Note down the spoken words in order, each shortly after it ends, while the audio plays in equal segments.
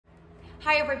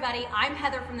Hi everybody, I'm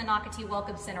Heather from the Nocatee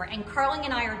Welcome Center, and Carling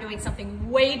and I are doing something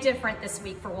way different this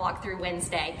week for Walkthrough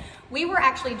Wednesday. We were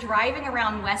actually driving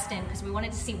around West End because we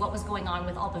wanted to see what was going on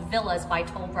with all the villas by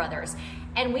Toll Brothers.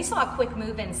 And we saw a quick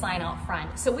move-in sign out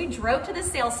front. So we drove to the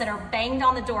sales center, banged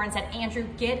on the door and said, Andrew,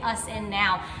 get us in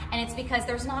now. And it's because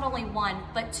there's not only one,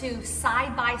 but two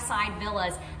side-by-side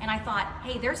villas. And I thought,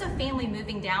 hey, there's a family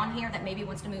moving down here that maybe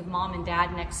wants to move mom and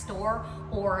dad next door,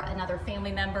 or another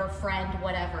family member, friend,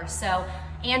 whatever. So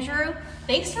Andrew,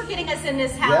 thanks for getting us in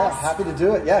this house. Yeah, happy to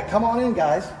do it. Yeah, come on in,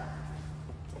 guys.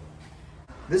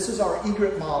 This is our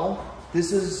Egret model.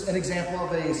 This is an example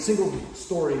of a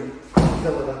single-story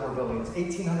villa that we're building. It's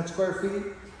 1,800 square feet.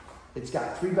 It's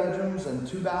got 3 bedrooms and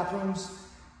 2 bathrooms,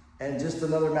 and just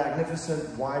another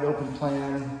magnificent wide-open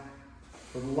plan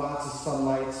with lots of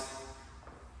sunlight.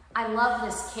 I love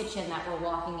this kitchen that we're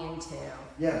walking into.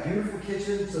 Yeah, beautiful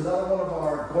kitchen. It's another one of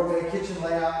our gourmet kitchen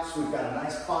layouts. We've got a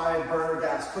nice 5-burner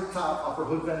gas cooktop, upper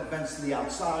hood vents to the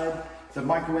outside. The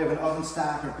microwave and oven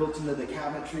stack are built into the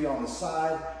cabinetry on the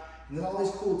side. And then all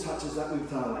these cool touches that we've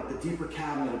done, like the deeper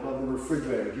cabinet above the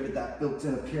refrigerator, give it that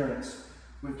built-in appearance.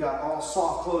 We've got all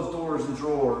soft closed doors and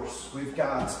drawers. We've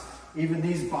got even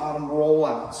these bottom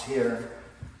rollouts here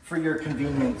for your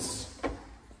convenience.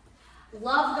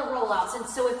 Love the rollouts. And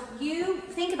so if you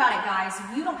think about it, guys,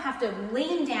 you don't have to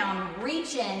lean down,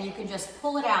 reach in, you can just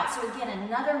pull it out. So again,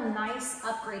 another nice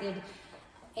upgraded,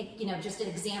 just an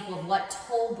example of what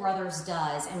Toll Brothers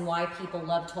does and why people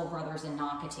love Toll Brothers in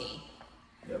Nocatee.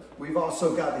 Yep. We've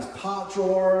also got these pot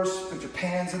drawers, put your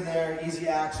pans in there, easy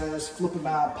access, flip them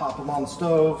out, pop them on the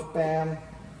stove, bam.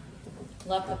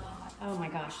 Love the pot. Oh my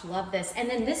gosh, love this. And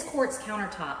then this quartz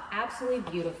countertop, absolutely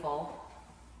beautiful.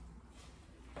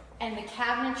 And the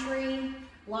cabinetry,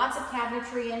 lots of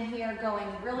cabinetry in here going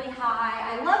really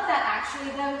high. I love that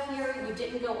actually though here, you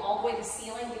didn't go all the way to the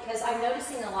ceiling, because I'm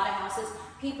noticing in a lot of houses,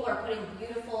 people are putting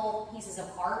beautiful pieces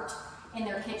of art in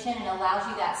their kitchen, and it allows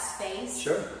you that space.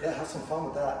 Sure, yeah, have some fun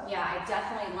with that. Yeah, I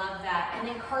definitely love that. And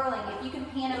then Carling, if you can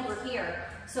pan over here,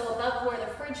 so above where the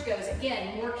fridge goes,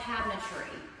 again, more cabinetry.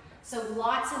 So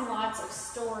lots and lots of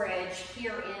storage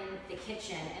here in the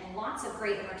kitchen, and lots of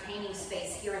great entertaining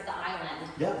space here at the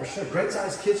island. Yeah, for sure. Great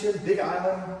sized kitchen, big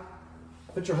island.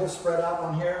 Put your whole spread out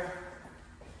on here.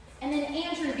 And then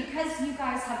Andrew, because you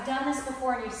guys have done this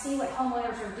before and you see what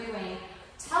homeowners are doing,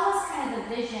 tell us kind of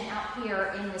the vision out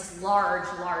here in this large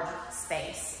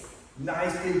space.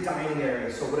 Nice big dining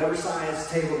area. So whatever size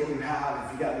table that you have,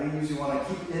 if you got leaves you want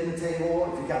to keep in the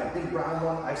table, if you got a big brown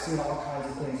one, I've seen all kinds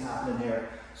of things happen in here.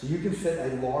 So you can fit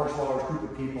a large group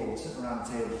of people sitting around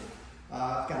the table.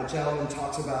 I've got a gentleman who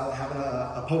talks about having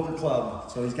a poker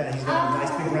club. So he's got a nice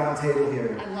big round table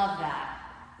here. I love that.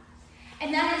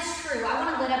 And that is true. I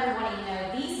want to let everybody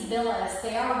know these villas,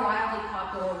 they are wildly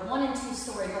popular, 1- and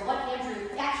 2-story. But what Andrew,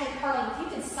 actually Carling, if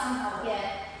you can somehow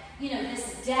get,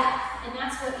 this depth, and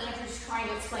that's what Andrew's trying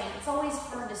to explain. It's always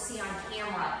hard to see on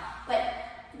camera, but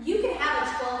you can have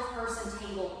a 12-person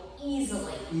table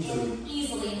easily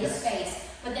in this space,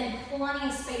 but then plenty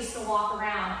of space to walk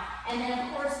around. And then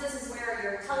of course this is where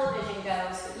your television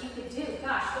goes, but you could do,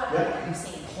 gosh, what have you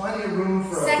seen? Plenty of room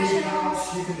for a big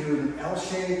couch. You can do an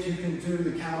L-shaped, you can do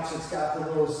the couch that's got the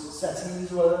little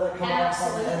settees, whether that come off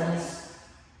on the ends.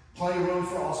 Plenty of room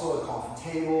for also a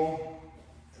coffee table.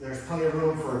 There's plenty of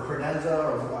room for a credenza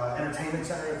or entertainment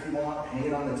center if you want, hang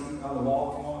it on the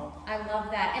wall if you want. I love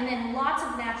that. And then lots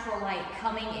of natural light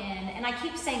coming in. And I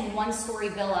keep saying 1-story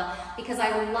villa because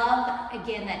I love,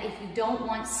 again, that if you don't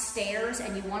want stairs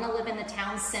and you want to live in the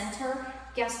town center,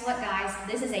 guess what, guys?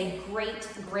 This is a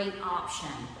great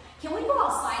option. Can we go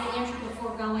outside, Andrew,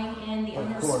 before going in the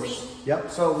owner's suite?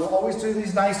 Yep, so we'll always do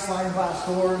these nice sliding glass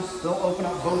doors. They'll open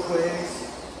up both ways.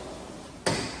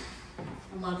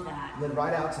 Love that. And then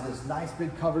right out to this nice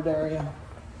big covered area.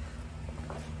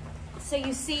 So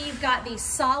you see you've got the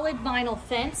solid vinyl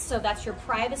fence, so that's your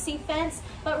privacy fence.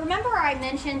 But remember I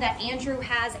mentioned that Andrew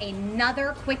has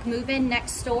another quick move-in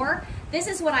next door? This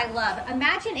is what I love.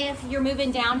 Imagine if you're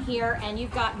moving down here and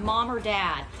you've got mom or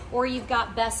dad, or you've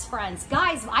got best friends.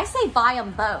 Guys, I say buy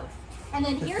them both. And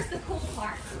then here's the cool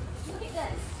part. Look at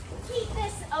this. Keep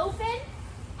this open,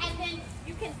 and then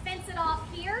you can fence it off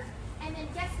here. And then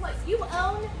guess what? You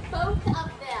own both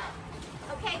of them.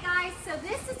 Okay, guys, so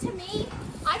this is, to me,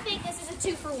 I think this is a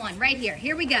 2-for-1 right here.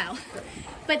 Here we go.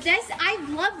 But this, I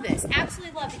love this,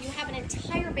 absolutely love it. You have an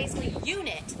entire, basically,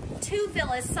 unit, 2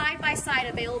 villas side by side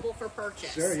available for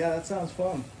purchase. Sure, yeah, that sounds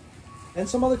fun. And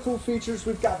some other cool features,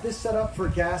 we've got this set up for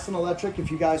gas and electric.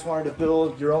 If you guys wanted to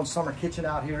build your own summer kitchen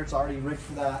out here, it's already rigged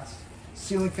for that.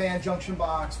 Ceiling fan junction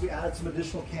box, we added some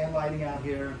additional can lighting out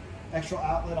here. Extra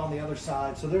outlet on the other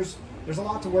side. So there's there's a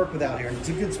lot to work with out here, and it's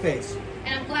a good space.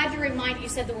 And I'm glad you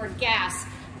said the word gas.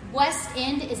 West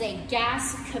End is a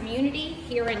gas community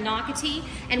here in Nocatee,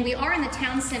 and we are in the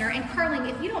town center. And Carling,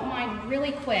 if you don't mind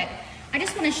really quick, I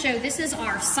just want to show, this is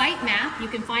our site map. You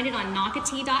can find it on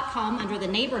nocatee.com under the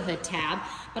neighborhood tab.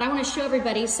 But I want to show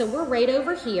everybody, so we're right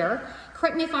over here.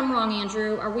 Correct me if I'm wrong,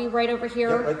 Andrew. Are we right over here?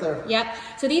 Yep, right there. Yep.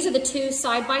 So these are the two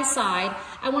side by side.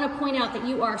 I want to point out that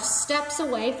you are steps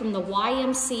away from the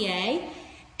YMCA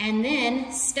and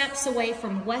then steps away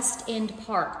from West End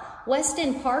Park. West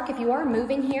End Park, if you are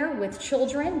moving here with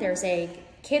children, there's a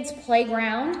kids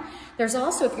playground. There's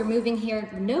also, if you're moving here,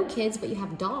 no kids, but you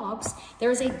have dogs,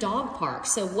 there's a dog park.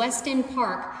 So West End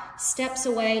Park, steps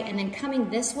away, and then coming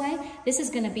this way, this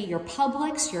is gonna be your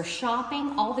Publix, your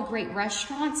shopping, all the great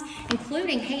restaurants,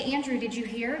 including, hey Andrew, did you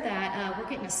hear that we're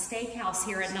getting a steakhouse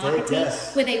here at Nocatee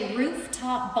yes. with a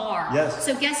rooftop bar. Yes.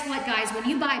 So guess what, guys, when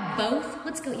you buy both,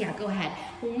 let's go, yeah, go ahead.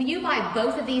 When you buy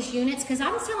both of these units, because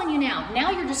I'm telling you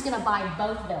now you're just gonna buy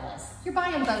both villas. You're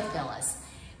buying both villas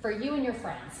for you and your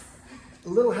friends. A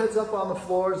little heads up on the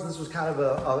floors. This was kind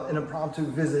of an impromptu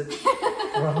visit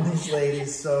from these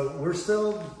ladies. So we're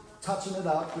still touching it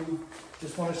up. We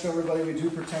just want to show everybody we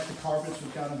do protect the carpets.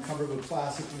 We've got them covered with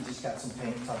plastic. We just got some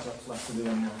paint touch-ups left to do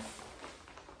in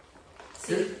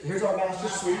there. Here's our master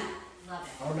suite. Love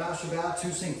it. Our master bath,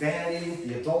 2-sink vanity,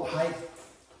 the adult height.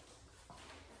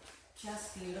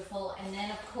 Just beautiful. And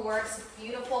then of course,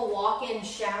 beautiful walk-in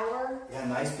shower. Yeah,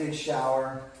 nice big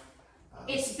shower.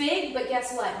 It's big, but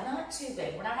guess what? Not too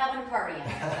big. We're not having a party in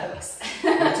here, folks. We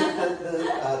took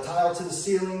the tile to the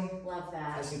ceiling. Love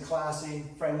that. Nice and classy,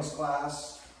 frameless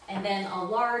glass. And then a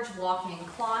large walk-in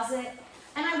closet.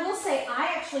 And I will say,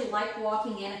 I actually like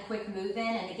walking in a quick move-in.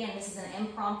 And again, this is an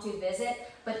impromptu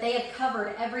visit, but they have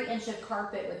covered every inch of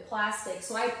carpet with plastic.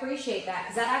 So I appreciate that,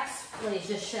 because that actually is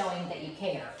just showing that you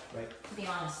care. Right. To be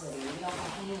honest with you, you don't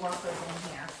want any workers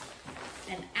in here.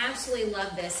 And absolutely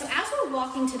love this. So as we're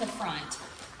walking to the front,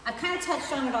 I've kind of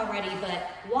touched on it already, but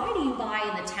why do you buy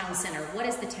in the town center? What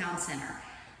is the town center?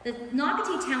 The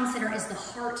Nocatee Town Center is the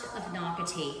heart of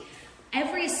Nocatee.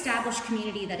 Every established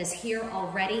community that is here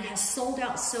already has sold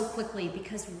out so quickly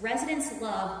because residents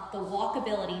love the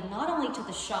walkability, not only to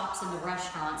the shops and the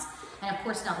restaurants, and of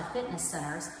course now the fitness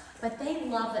centers, but they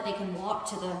love that they can walk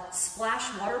to the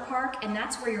Splash Water Park, and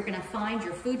that's where you're gonna find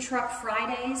your food truck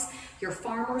Fridays, your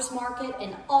farmer's market,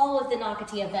 and all of the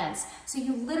Nocatee events. So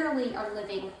you literally are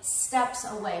living steps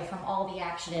away from all the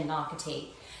action in Nocatee.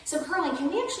 So Carling, can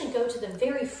we actually go to the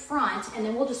very front and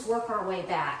then we'll just work our way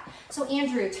back? So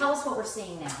Andrew, tell us what we're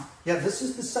seeing now. Yeah, this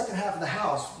is the second half of the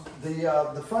house.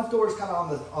 The front door is kind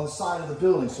of on the side of the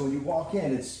building, so when you walk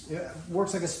in, it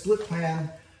works like a split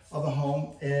plan of a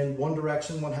home. In one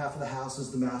direction, one half of the house is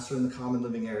the master and the common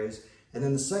living areas, and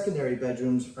then the secondary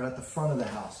bedrooms are at the front of the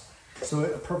house. So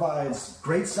it provides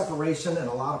great separation and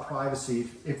a lot of privacy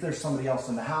if there's somebody else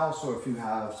in the house, or if you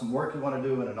have some work you want to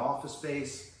do in an office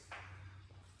space.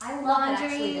 I love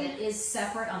actually that it is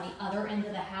separate on the other end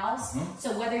of the house. Mm-hmm.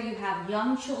 So whether you have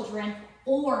young children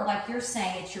or like you're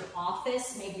saying, it's your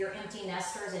office, maybe you're empty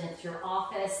nesters and it's your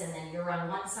office and then you're on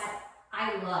one side.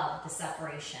 I love the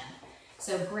separation.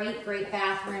 So great, great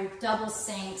bathroom, double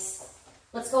sinks.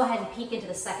 Let's go ahead and peek into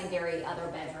the secondary other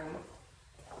bedroom.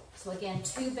 So again,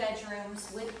 2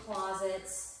 bedrooms with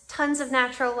closets. Tons of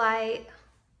natural light.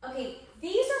 Okay,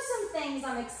 these are some things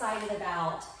I'm excited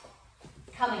about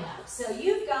coming up. So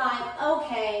you've got,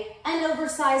 okay, an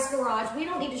oversized garage. We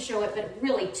don't need to show it, but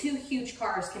really 2 huge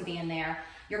cars can be in there.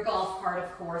 Your golf cart,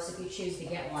 of course, if you choose to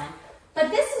get one. But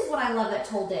this is what I love that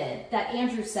Toll did, that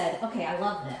Andrew said, okay, I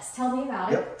love this. Tell me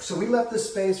about it. Yep, so we left this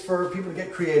space for people to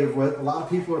get creative with. A lot of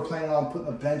people are planning on putting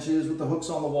the benches with the hooks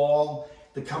on the wall,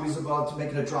 the cubbies above to make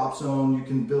it a drop zone. You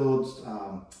can build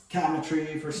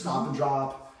cabinetry for stop and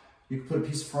drop. You can put a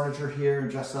piece of furniture here and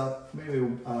dress up, maybe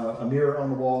a mirror on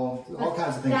the wall, all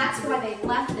kinds of things. That's why they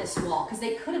left this wall, because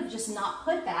they could have just not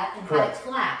put that and Correct. had it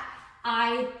flat.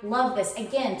 I love this.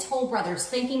 Again, Toll Brothers,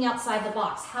 thinking outside the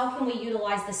box. How can we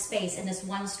utilize the space in this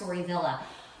 1-story villa?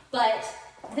 But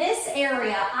this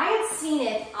area, I had seen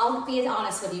it, I'll be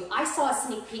honest with you, I saw a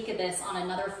sneak peek of this on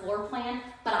another floor plan,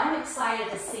 but I'm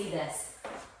excited to see this.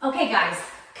 Okay guys,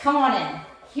 come on in.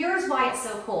 Here's why it's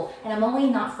so cool. And I'm only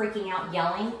not freaking out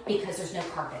yelling because there's no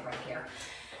carpet right here.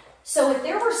 So if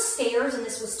there were stairs and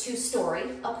this was 2-story,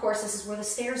 of course this is where the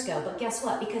stairs go, but guess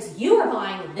what? Because you are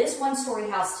buying this 1-story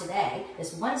house today,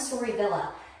 this 1-story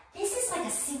villa, this is like a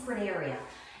secret area.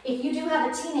 If you do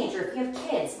have a teenager, if you have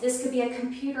kids, this could be a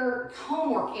computer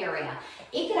homework area.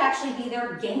 It could actually be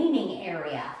their gaming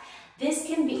area. This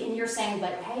can be, and you're saying,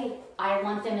 but hey, I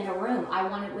want them in a room. I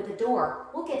want it with a door.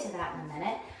 We'll get to that in a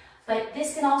minute. But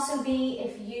this can also be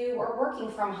if you are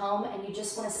working from home and you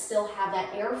just want to still have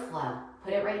that airflow.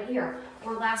 Put it right here.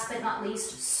 Or last but not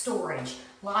least, storage.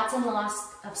 Lots and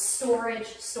lots of storage,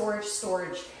 storage,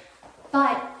 storage.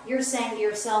 But you're saying to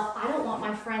yourself, I don't want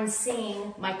my friends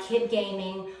seeing my kid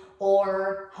gaming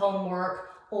or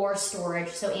homework or storage.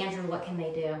 So Andrew, what can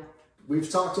they do? We've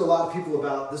talked to a lot of people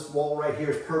about this wall right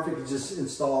here is perfect. You just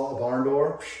install a barn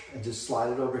door and just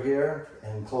slide it over here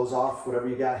and close off whatever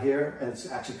you got here. And it's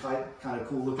actually kind of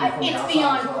cool looking from the outside. It's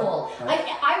beyond well. cool. Right?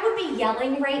 I would be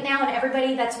yelling right now, and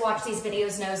everybody that's watched these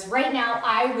videos knows right now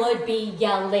I would be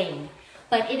yelling.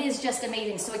 But it is just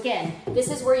amazing. So again, this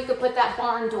is where you could put that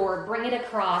barn door, bring it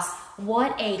across.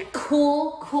 What a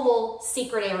cool, cool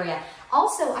secret area.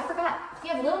 Also, I forgot, if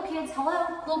you have little kids, hello,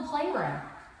 little playroom.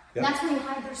 Yep. That's where you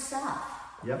hide their stuff.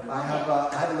 Yep, I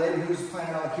have a lady who's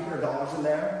planning on keeping her dogs in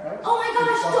there. Right? Oh my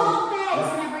gosh, dog beds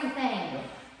and everything. Yep.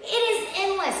 It is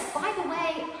endless. By the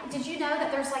way, did you know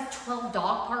that there's like 12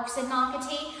 dog parks in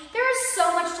Nocatee? There is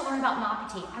so much to learn about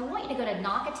Nocatee. I want you to go to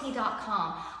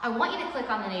Nocatee.com. I want you to click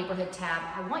on the neighborhood tab.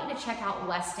 I want you to check out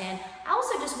West End. I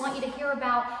also just want you to hear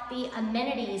about the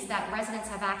amenities that residents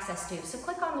have access to. So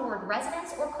click on the word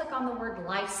residence or click on the word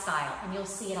lifestyle and you'll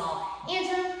see it all.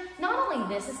 Andrew, not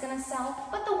only this is going to sell,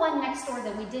 but the one next door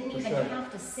that we didn't even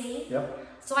have to see. Yep.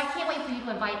 So I can't wait for you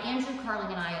to invite Andrew, Carling,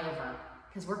 and I over,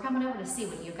 because we're coming over to see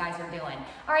what you guys are doing.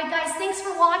 All right, guys, thanks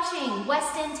for watching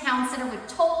West End Town Center with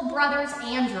Toll Brothers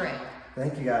Andrew.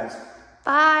 Thank you, guys.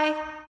 Bye.